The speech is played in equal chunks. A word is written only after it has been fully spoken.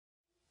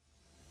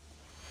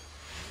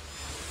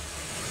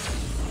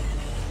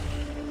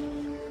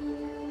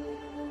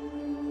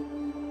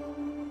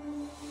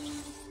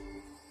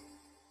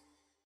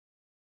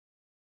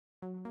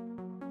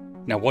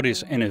Now, what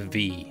is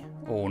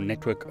NFV, or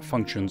Network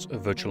Functions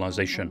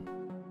Virtualization?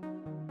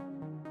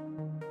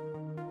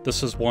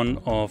 This is one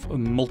of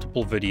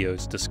multiple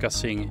videos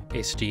discussing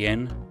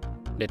SDN,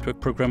 network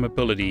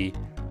programmability,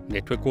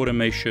 network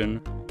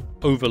automation,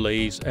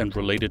 overlays, and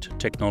related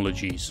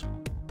technologies.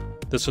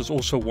 This is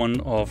also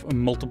one of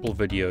multiple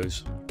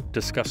videos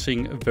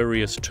discussing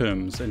various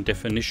terms and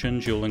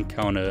definitions you'll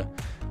encounter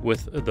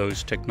with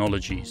those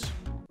technologies.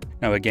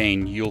 Now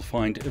again, you'll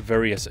find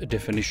various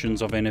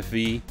definitions of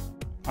NFV.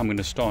 I'm going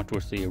to start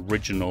with the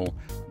original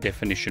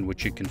definition,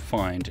 which you can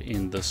find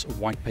in this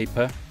white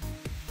paper.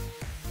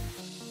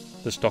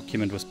 This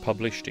document was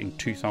published in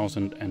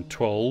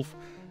 2012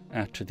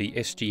 at the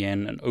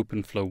SDN and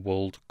OpenFlow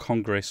World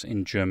Congress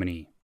in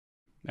Germany,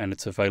 and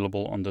it's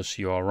available on this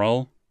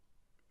URL.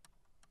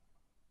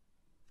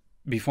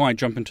 Before I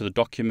jump into the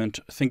document,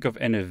 think of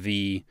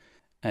NFV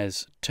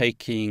as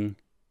taking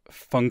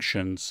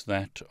functions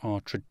that are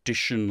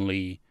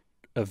traditionally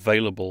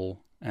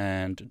available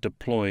and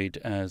deployed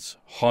as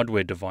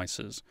hardware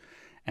devices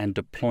and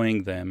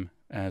deploying them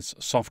as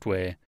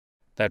software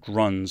that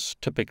runs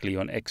typically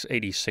on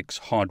x86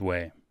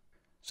 hardware.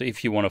 So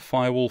if you want a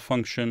firewall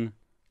function,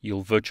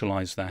 you'll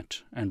virtualize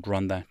that and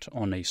run that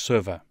on a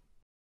server.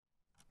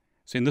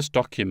 So in this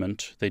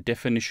document, the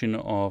definition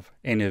of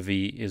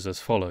NFV is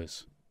as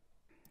follows.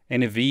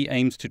 NFV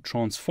aims to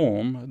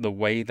transform the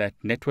way that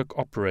network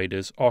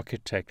operators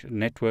architect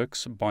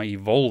networks by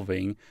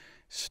evolving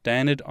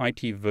standard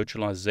IT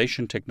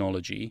virtualization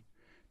technology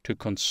to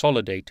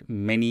consolidate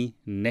many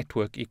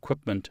network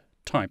equipment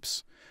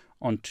types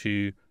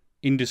onto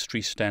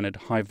industry-standard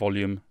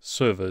high-volume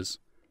servers,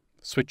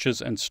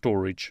 switches, and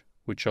storage,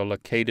 which are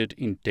located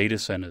in data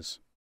centers.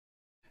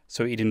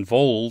 So it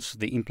involves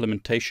the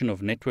implementation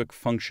of network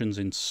functions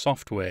in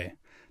software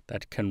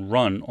that can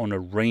run on a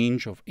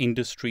range of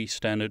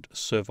industry-standard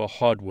server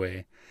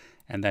hardware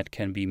and that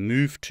can be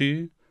moved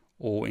to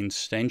or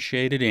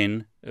instantiated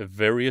in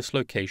various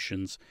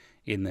locations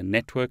in the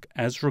network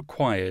as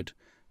required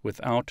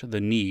without the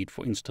need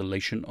for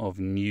installation of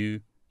new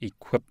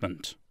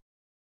equipment.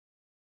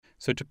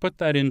 So to put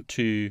that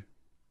into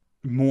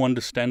more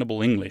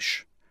understandable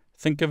English,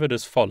 think of it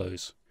as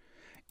follows.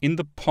 In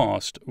the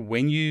past,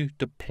 when you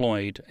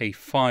deployed a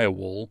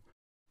firewall,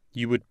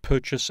 you would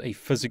purchase a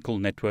physical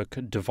network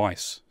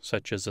device,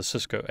 such as a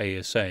Cisco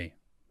ASA.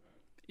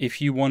 If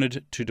you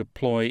wanted to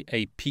deploy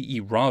a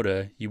PE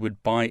router, you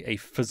would buy a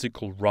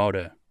physical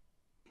router.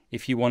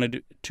 If you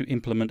wanted to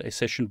implement a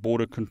session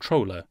border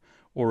controller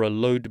or a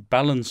load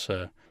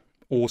balancer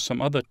or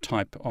some other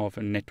type of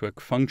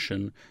network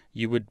function,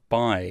 you would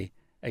buy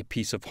a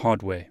piece of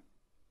hardware.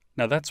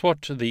 Now that's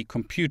what the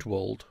compute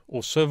world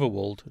or server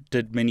world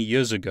did many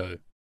years ago.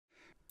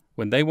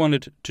 When they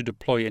wanted to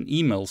deploy an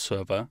email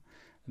server,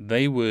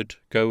 they would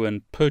go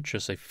and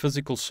purchase a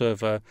physical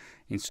server,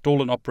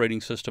 install an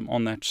operating system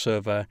on that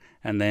server,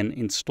 and then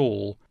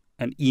install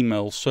an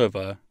email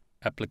server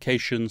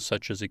application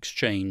such as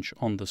Exchange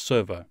on the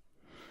server.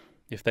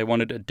 If they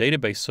wanted a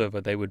database server,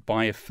 they would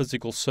buy a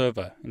physical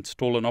server,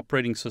 install an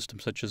operating system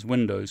such as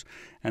Windows,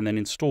 and then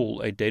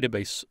install a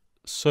database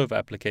server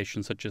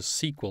application such as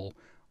SQL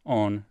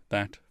on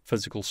that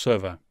physical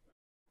server.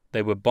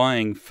 They were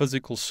buying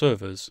physical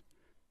servers,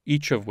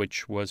 each of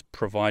which was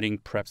providing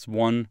perhaps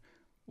one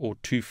or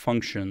two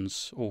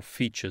functions or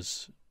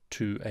features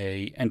to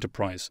an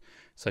enterprise,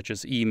 such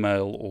as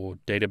email or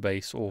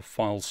database or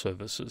file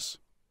services.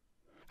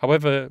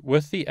 However,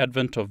 with the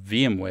advent of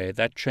VMware,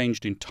 that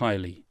changed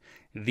entirely.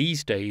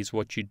 These days,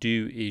 what you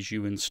do is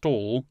you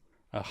install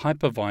a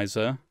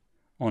hypervisor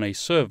on a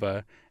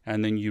server,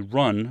 and then you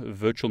run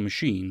virtual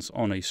machines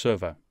on a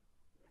server.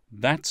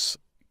 That's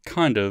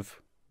kind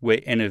of where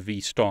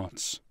NFV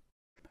starts.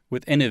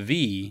 With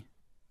NFV,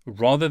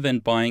 rather than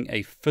buying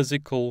a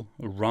physical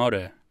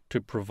router to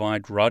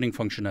provide routing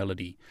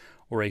functionality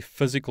or a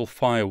physical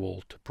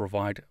firewall to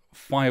provide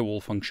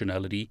firewall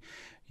functionality,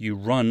 you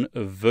run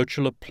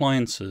virtual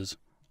appliances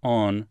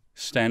on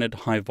standard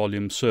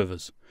high-volume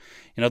servers.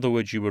 In other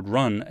words, you would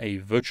run a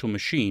virtual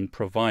machine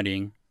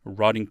providing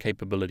routing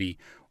capability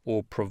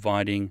or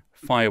providing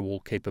firewall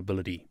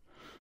capability.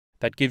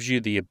 That gives you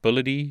the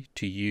ability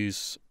to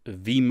use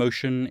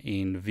vMotion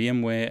in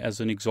VMware as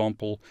an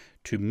example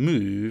to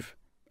move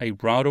a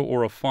router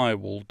or a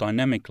firewall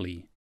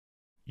dynamically.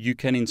 You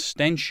can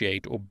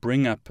instantiate or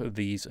bring up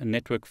these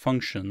network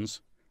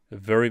functions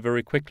very,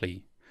 very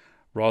quickly.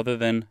 Rather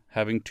than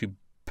having to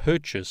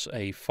purchase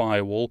a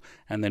firewall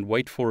and then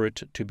wait for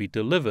it to be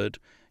delivered,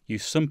 you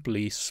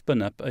simply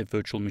spin up a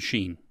virtual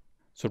machine.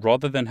 So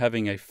rather than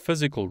having a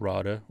physical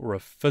router or a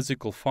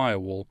physical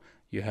firewall,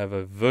 you have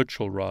a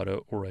virtual router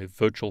or a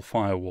virtual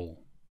firewall.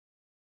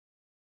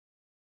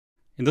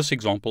 In this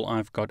example,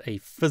 I've got a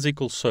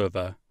physical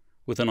server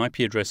with an IP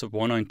address of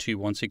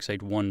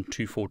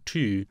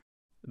 192.168.1.242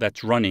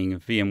 that's running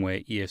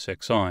VMware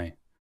ESXi.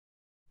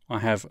 I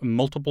have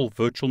multiple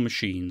virtual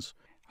machines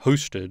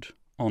hosted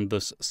on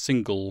this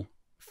single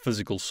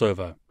physical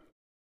server.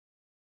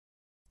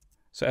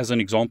 So as an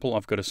example,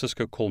 I've got a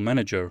Cisco Call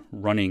Manager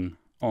running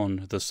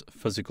on this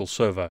physical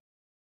server.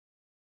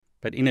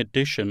 But in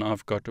addition,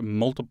 I've got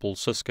multiple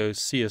Cisco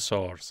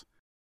CSRs.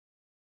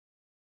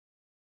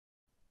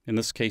 In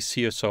this case,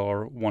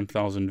 CSR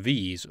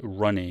 1000Vs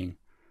running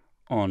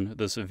on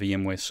this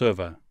VMware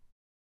server.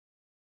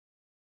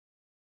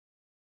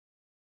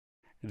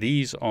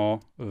 These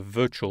are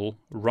virtual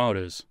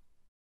routers.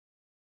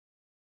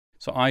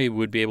 So I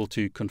would be able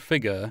to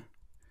configure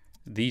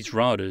these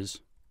routers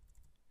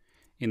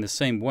in the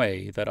same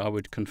way that I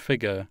would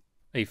configure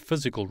a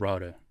physical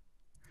router.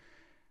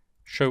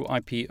 Show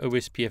IP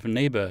OSPF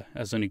neighbor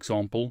as an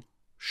example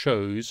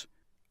shows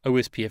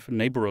OSPF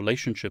neighbor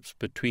relationships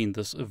between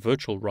this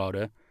virtual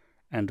router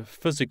and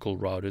physical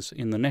routers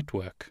in the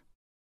network.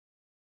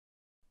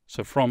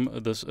 So from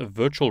this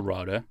virtual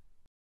router,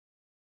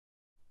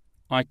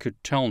 I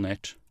could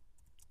telnet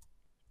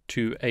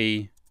to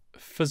a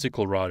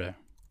physical router.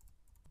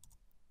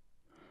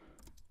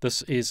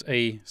 This is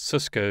a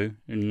Cisco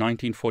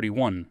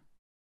 1941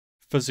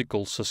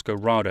 physical Cisco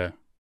router,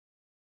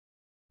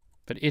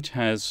 but it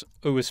has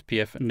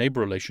OSPF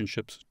neighbor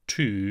relationships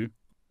to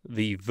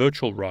the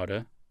virtual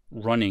router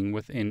running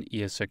within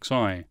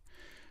ESXi.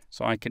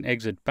 So I can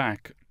exit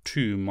back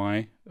to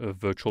my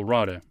virtual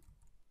router.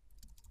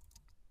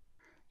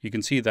 You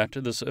can see that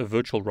this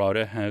virtual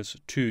router has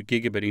 2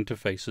 gigabit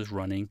interfaces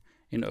running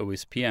in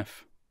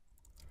OSPF.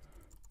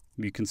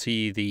 You can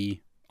see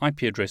the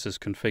IP addresses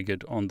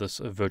configured on this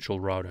virtual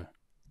router.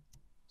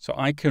 So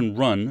I can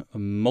run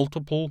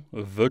multiple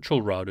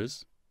virtual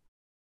routers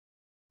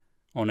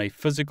on a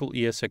physical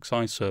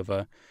ESXi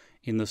server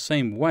in the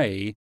same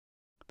way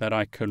that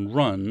I can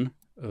run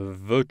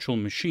virtual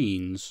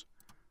machines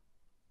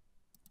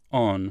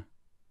on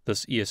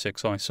this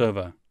ESXi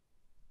server.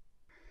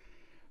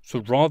 So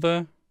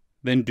rather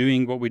than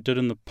doing what we did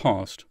in the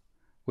past,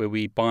 where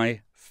we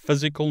buy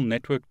physical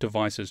network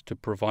devices to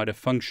provide a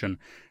function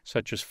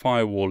such as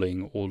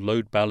firewalling or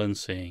load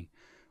balancing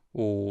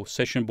or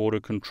session border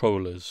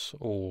controllers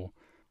or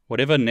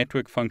whatever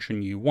network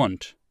function you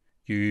want,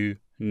 you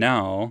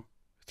now,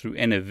 through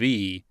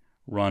NFV,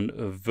 run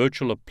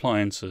virtual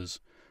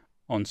appliances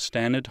on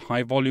standard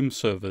high-volume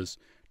servers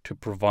to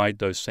provide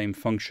those same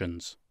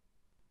functions.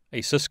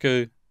 A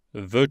Cisco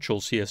virtual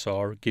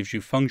CSR gives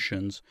you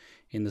functions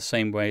in the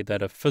same way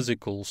that a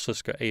physical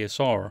Cisco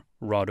ASR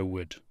router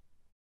would.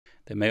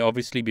 There may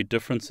obviously be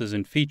differences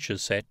in feature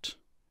set,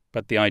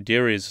 but the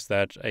idea is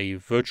that a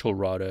virtual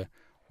router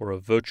or a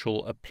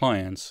virtual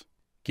appliance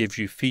gives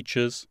you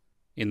features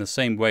in the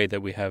same way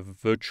that we have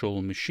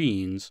virtual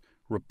machines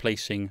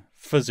replacing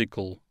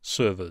physical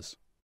servers.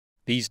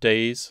 These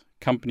days,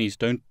 companies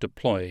don't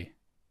deploy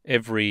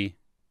every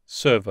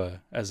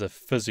server as a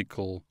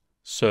physical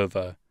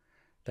server.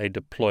 They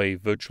deploy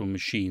virtual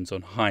machines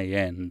on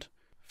high-end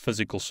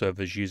physical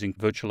servers using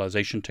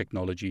virtualization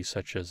technologies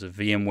such as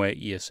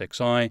VMware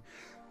ESXi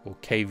or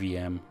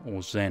KVM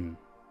or Xen.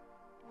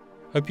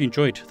 Hope you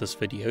enjoyed this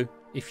video.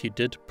 If you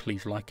did,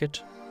 please like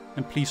it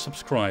and please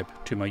subscribe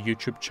to my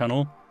YouTube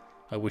channel.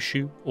 I wish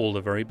you all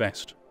the very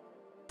best.